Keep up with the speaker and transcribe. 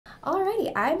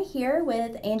Alrighty, I'm here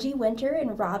with Angie Winter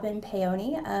and Robin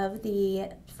Paone of the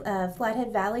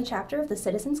Flathead Valley chapter of the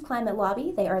Citizens Climate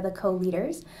Lobby. They are the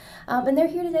co-leaders, and they're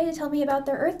here today to tell me about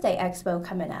their Earth Day Expo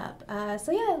coming up.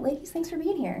 So yeah, ladies, thanks for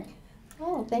being here.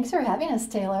 Oh, thanks for having us,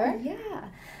 Taylor. Yeah.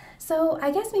 So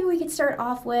I guess maybe we could start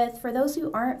off with, for those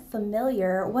who aren't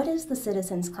familiar, what is the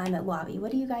Citizens Climate Lobby? What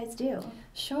do you guys do?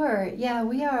 Sure. Yeah,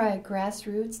 we are a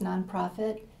grassroots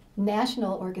nonprofit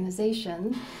national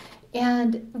organization,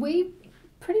 and we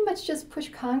pretty much just push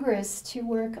Congress to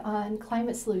work on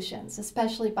climate solutions,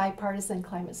 especially bipartisan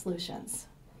climate solutions.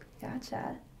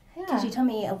 Gotcha. Yeah. Could you tell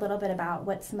me a little bit about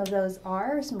what some of those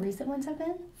are, or some recent ones have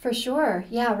been? For sure.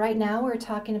 Yeah, right now we're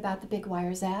talking about the Big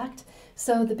Wires Act.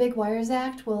 So the Big Wires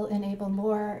Act will enable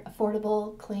more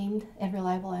affordable, clean, and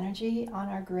reliable energy on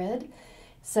our grid.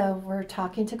 So we're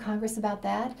talking to Congress about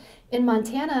that. In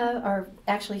Montana, or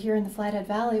actually here in the Flathead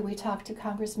Valley, we talked to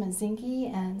Congressman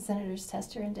Zinke and Senators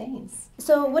Tester and Daines.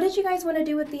 So what did you guys want to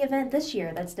do with the event this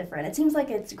year that's different? It seems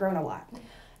like it's grown a lot.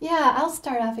 Yeah, I'll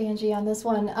start off, Angie, on this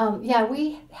one. Yeah,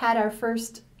 we had our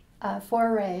first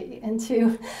foray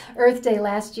into Earth Day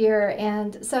last year,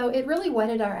 and so it really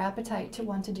whetted our appetite to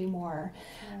want to do more.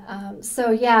 Yeah. So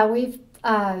yeah,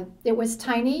 it was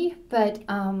tiny, but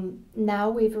now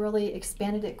we've really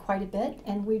expanded it quite a bit,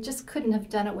 and we just couldn't have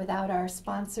done it without our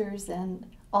sponsors and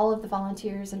all of the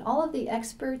volunteers and all of the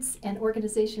experts and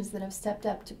organizations that have stepped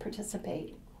up to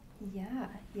participate. Yeah,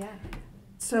 yeah.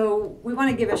 So we want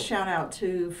to give a shout out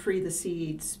to Free the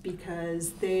Seeds,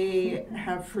 because they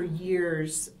have for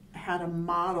years had a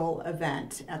model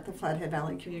event at the Flathead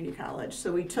Valley Community College.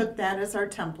 So we took that as our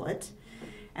template,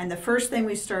 and the first thing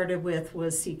we started with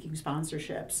was seeking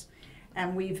sponsorships.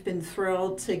 And we've been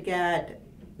thrilled to get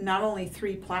not only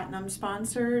 3 platinum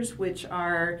sponsors, which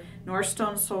are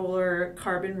Northstone Solar,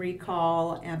 Carbon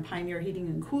Recall, and Pioneer Heating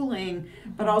and Cooling,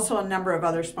 but also a number of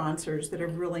other sponsors that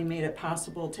have really made it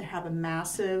possible to have a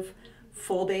massive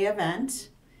full-day event.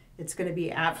 It's going to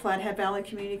be at Flathead Valley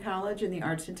Community College in the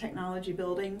Arts and Technology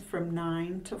Building from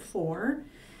 9 to 4.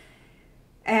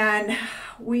 And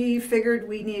we figured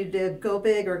we needed to go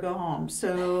big or go home.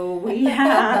 So we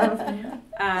have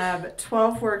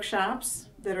 12 workshops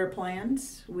that are planned.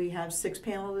 We have 6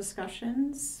 panel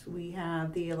discussions. We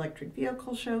have the electric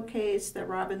vehicle showcase that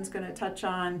Robin's going to touch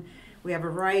on. We have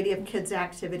a variety of kids'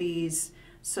 activities.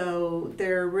 So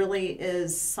there really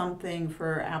is something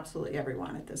for absolutely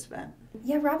everyone at this event.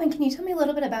 Yeah, Robin, can you tell me a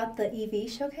little bit about the EV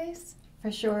showcase?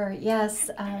 For sure, yes.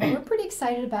 We're pretty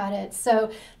excited about it.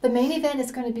 So the main event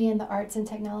is going to be in the Arts and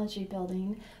Technology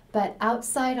Building, but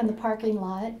outside on the parking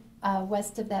lot,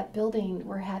 west of that building,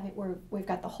 we've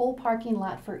got the whole parking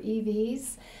lot for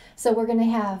EVs. So we're going to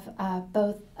have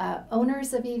both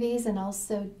owners of EVs and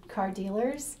also car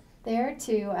dealers there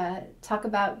to talk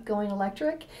about going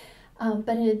electric.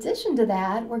 But in addition to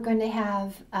that, we're going to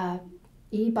have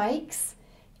e-bikes,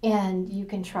 and you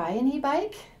can try an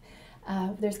e-bike.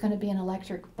 There's going to be an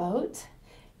electric boat,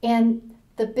 and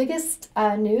the biggest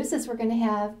news is we're going to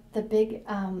have the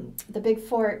Big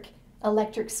Fork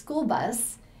electric school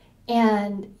bus,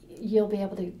 and you'll be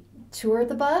able to tour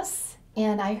the bus,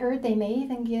 and I heard they may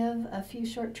even give a few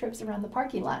short trips around the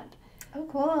parking lot. Oh,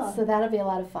 cool. So that'll be a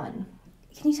lot of fun.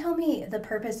 Can you tell me the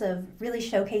purpose of really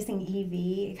showcasing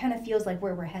EV? It kind of feels like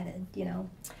where we're headed, you know?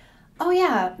 Oh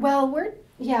yeah, well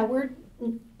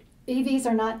EVs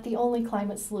are not the only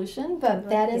climate solution, but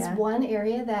that is one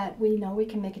area that we know we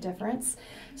can make a difference.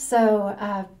 So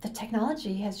the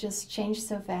technology has just changed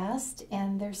so fast,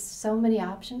 and there's so many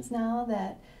options now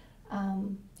that,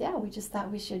 we just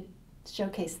thought we should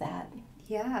showcase that.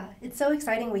 Yeah, it's so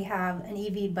exciting we have an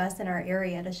EV bus in our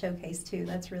area to showcase too.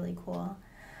 That's really cool.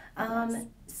 Yes.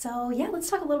 So yeah, let's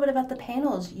talk a little bit about the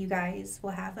panels you guys will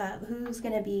have up. Who's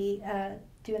going to be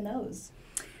doing those?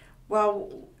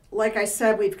 Well, like I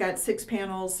said, we've got 6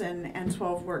 panels and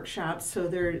 12 workshops, so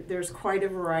there's quite a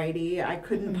variety. I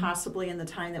couldn't possibly, in the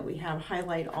time that we have,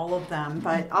 highlight all of them,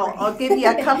 but I'll give you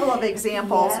a couple of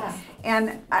examples. Yeah.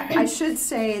 And I should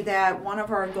say that one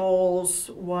of our goals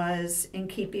was, in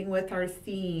keeping with our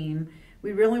theme,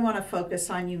 we really want to focus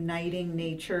on uniting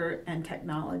nature and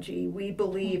technology. We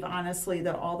believe, honestly,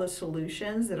 that all the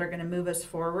solutions that are going to move us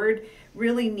forward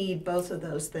really need both of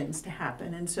those things to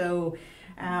happen. And so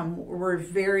we're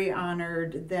very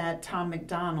honored that Tom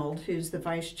McDonald, who's the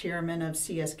vice chairman of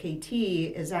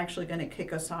CSKT, is actually going to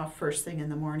kick us off first thing in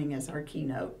the morning as our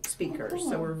keynote speaker. Oh, cool.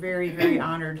 So we're very, very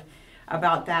honored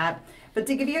about that. But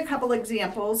to give you a couple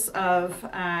examples of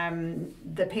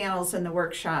the panels in the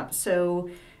workshop.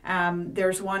 So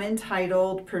there's one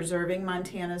entitled Preserving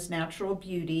Montana's Natural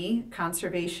Beauty,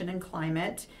 Conservation and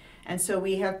Climate. And so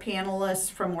we have panelists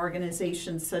from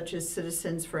organizations such as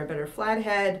Citizens for a Better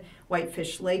Flathead,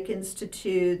 Whitefish Lake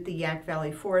Institute, the Yak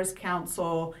Valley Forest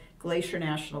Council, Glacier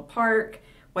National Park,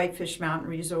 Whitefish Mountain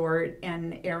Resort,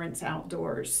 and Aaron's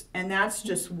Outdoors. And that's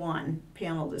just one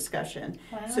panel discussion.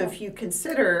 Wow. So if you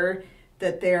consider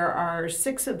that there are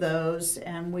 6 of those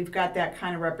and we've got that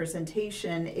kind of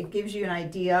representation, it gives you an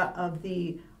idea of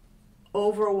the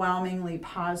overwhelmingly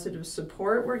positive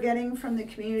support we're getting from the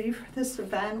community for this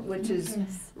event, which is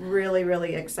really,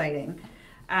 really exciting.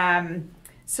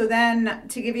 So then,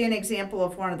 to give you an example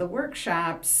of one of the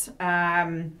workshops,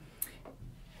 back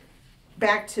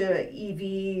to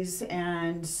EVs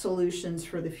and solutions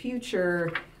for the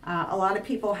future, a lot of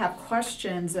people have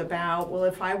questions about, well,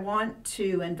 if I want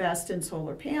to invest in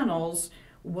solar panels,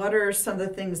 what are some of the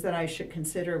things that I should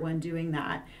consider when doing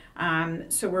that?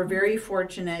 So we're very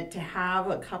fortunate to have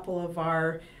a couple of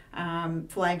our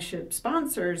flagship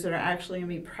sponsors that are actually going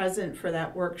to be present for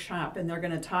that workshop, and they're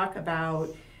going to talk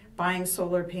about buying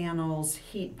solar panels,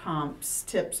 heat pumps,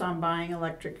 tips on buying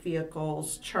electric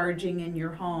vehicles, charging in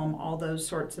your home, all those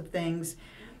sorts of things.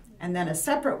 And then a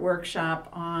separate workshop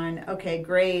on, okay,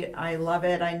 great, I love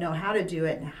it, I know how to do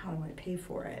it, and how do I pay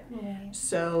for it? Right.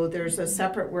 So there's a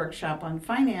separate workshop on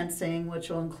financing,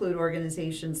 which will include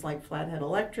organizations like Flathead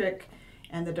Electric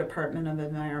and the Department of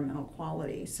Environmental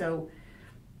Quality. So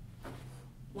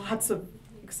lots of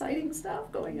exciting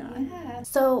stuff going on. Yeah.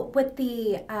 So with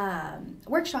the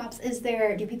workshops,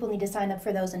 do people need to sign up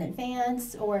for those in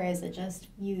advance, or is it just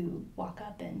you walk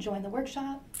up and join the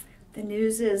workshop? The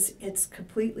news is it's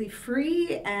completely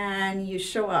free and you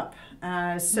show up.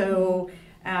 One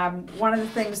of the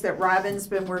things that Robin's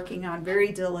been working on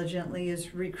very diligently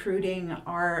is recruiting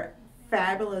our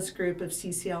fabulous group of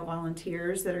CCL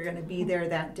volunteers that are going to be there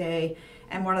that day.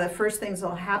 And one of the first things that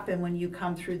will happen when you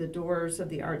come through the doors of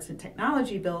the Arts and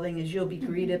Technology building is you'll be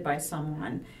greeted by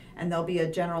someone, and there'll be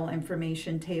a general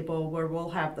information table where we'll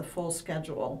have the full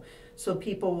schedule. So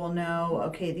people will know,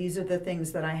 okay, these are the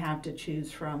things that I have to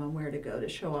choose from and where to go to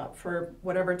show up for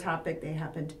whatever topic they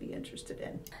happen to be interested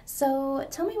in. So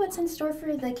tell me what's in store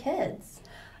for the kids.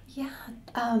 Yeah,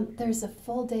 there's a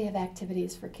full day of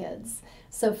activities for kids.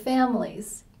 So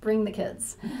families, bring the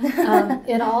kids.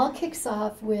 It all kicks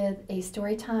off with a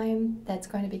story time that's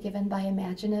going to be given by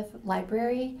Imaginative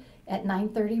Library at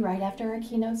 9:30, right after our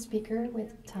keynote speaker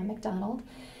with Tom McDonald.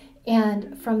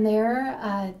 And from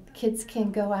there, kids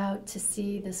can go out to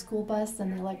see the school bus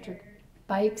and the electric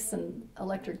bikes and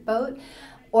electric boat,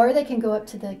 or they can go up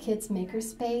to the kids'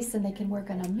 makerspace and they can work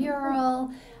on a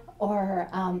mural, or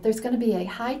there's going to be a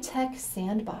high-tech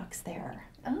sandbox there.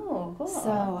 Oh, cool.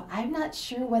 So I'm not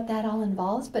sure what that all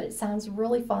involves, but it sounds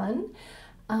really fun.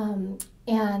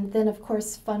 And then, of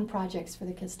course, fun projects for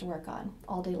the kids to work on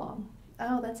all day long.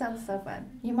 Oh, that sounds so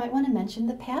fun. You might want to mention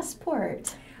the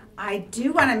passport. I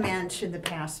do want to mention the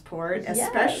passport,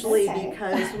 especially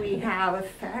because we have a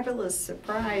fabulous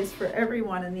surprise for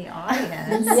everyone in the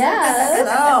audience. Yes.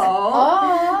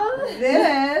 So,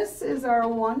 this is our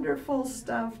wonderful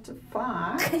stuffed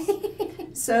fox.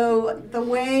 So, the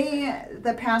way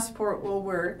the passport will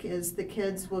work is the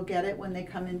kids will get it when they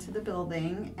come into the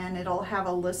building, and it'll have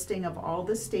a listing of all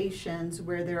the stations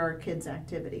where there are kids'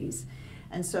 activities.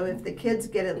 And so if the kids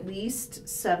get at least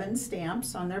 7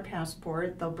 stamps on their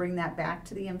passport, they'll bring that back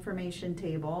to the information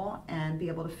table and be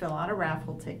able to fill out a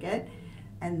raffle ticket.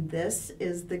 And this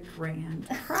is the grand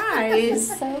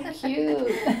prize. So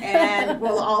cute. And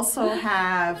we'll also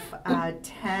have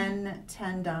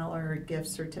 $10 gift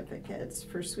certificates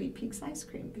for Sweet Peaks ice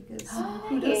cream, because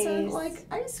who doesn't like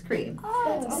ice cream?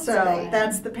 That's So great.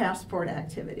 that's the passport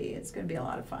activity. It's going to be a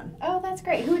lot of fun. Oh, that's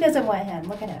great. Who doesn't want him?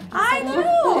 Look at him. I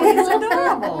know. He's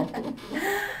adorable.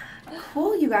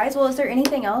 Cool, you guys. Well, is there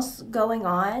anything else going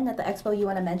on at the expo you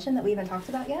want to mention that we haven't talked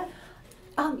about yet?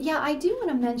 Yeah, I do want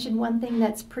to mention one thing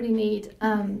that's pretty neat.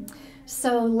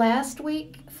 So last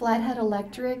week, Flathead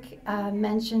Electric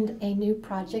mentioned a new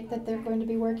project that they're going to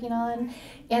be working on.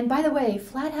 And by the way,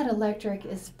 Flathead Electric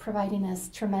is providing us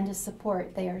tremendous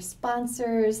support. They are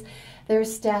sponsors. Their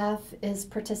staff is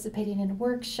participating in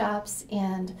workshops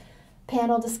and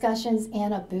panel discussions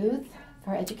and a booth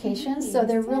for education. Nice. So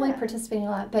they're really participating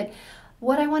a lot. But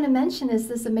what I want to mention is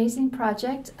this amazing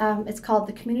project. It's called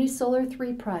the Community Solar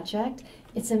 3 Project.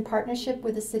 It's in partnership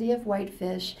with the City of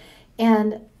Whitefish,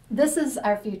 and this is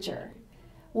our future.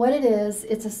 What it is,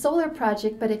 it's a solar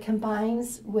project, but it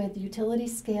combines with utility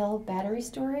scale battery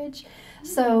storage.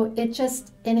 So it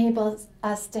just enables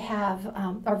us to have,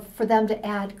 or for them to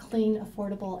add clean,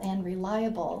 affordable, and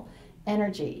reliable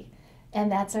energy. And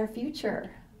that's our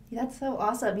future. That's so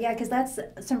awesome. Yeah, because that's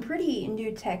some pretty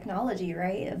new technology,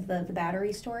 right? Of the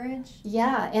battery storage.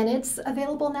 Yeah, and it's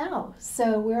available now.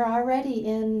 So we're already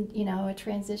in, a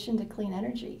transition to clean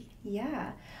energy.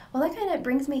 Yeah. Well, that kind of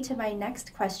brings me to my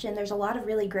next question. There's a lot of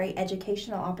really great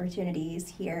educational opportunities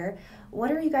here.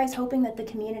 What are you guys hoping that the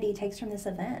community takes from this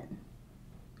event?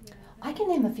 I can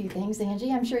name a few things,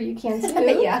 Angie. I'm sure you can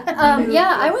too. Yeah.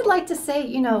 I would like to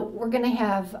say, we're going to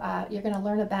have, you're going to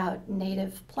learn about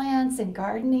native plants and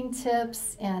gardening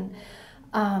tips, and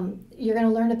you're going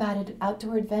to learn about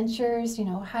outdoor adventures,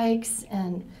 hikes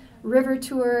and river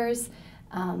tours.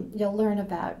 You'll learn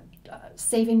about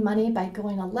saving money by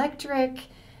going electric.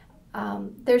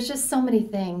 There's just so many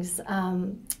things.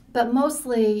 But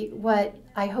mostly what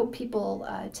I hope people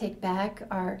take back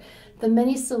are the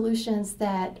many solutions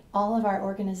that all of our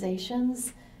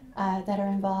organizations that are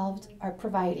involved are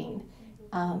providing.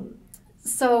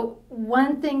 So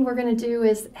one thing we're going to do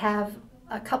is have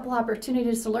a couple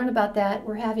opportunities to learn about that.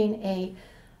 We're having a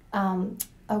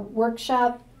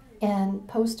workshop and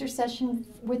poster session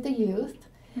with the youth,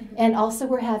 and also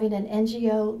we're having an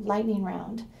NGO lightning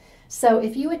round. So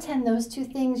if you attend those two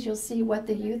things, you'll see what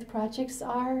the youth projects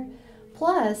are.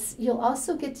 Plus, you'll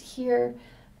also get to hear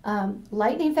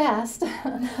lightning fast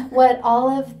what all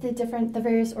of the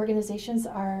various organizations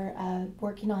are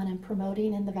working on and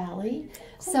promoting in the Valley.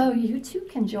 Cool. So you too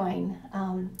can join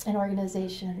an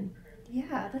organization.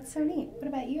 Yeah, that's so neat. What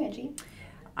about you, Angie?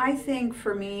 I think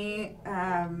for me,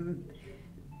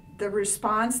 the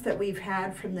response that we've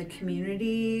had from the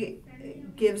community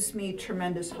gives me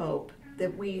tremendous hope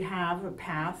that we have a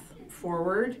path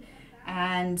forward.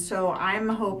 And so I'm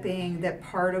hoping that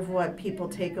part of what people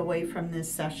take away from this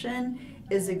session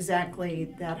is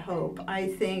exactly that hope. I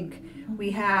think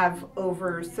we have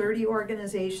over 30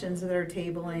 organizations that are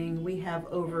tabling. We have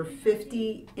over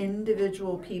 50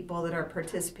 individual people that are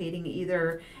participating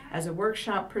either as a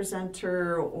workshop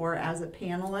presenter or as a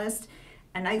panelist.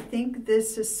 And I think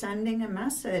this is sending a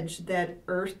message that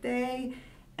Earth Day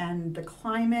and the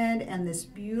climate and this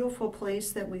beautiful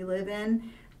place that we live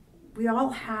in, we all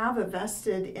have a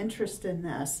vested interest in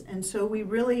this. And so we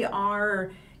really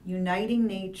are uniting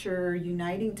nature,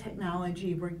 uniting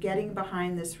technology. We're getting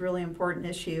behind this really important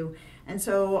issue. And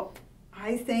so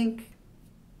I think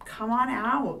come on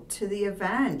out to the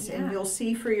event and you'll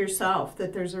see for yourself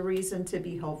that there's a reason to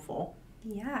be hopeful.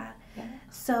 Yeah.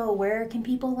 So where can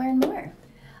people learn more?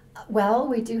 Well,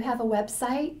 we do have a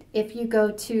website. If you go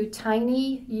to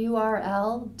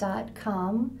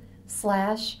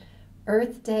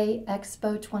tinyurl.com/Earth Day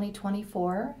Expo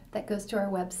 2024, that goes to our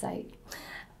website.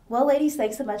 Well, ladies,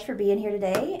 thanks so much for being here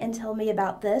today and tell me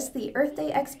about this. The Earth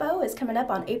Day Expo is coming up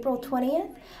on April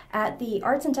 20th at the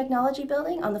Arts and Technology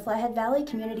Building on the Flathead Valley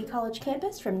Community College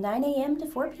campus from 9 a.m. to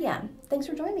 4 p.m. Thanks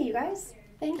for joining me, you guys.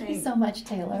 Thank you so much,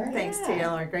 Taylor. Thanks,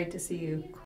 Taylor. Great to see you.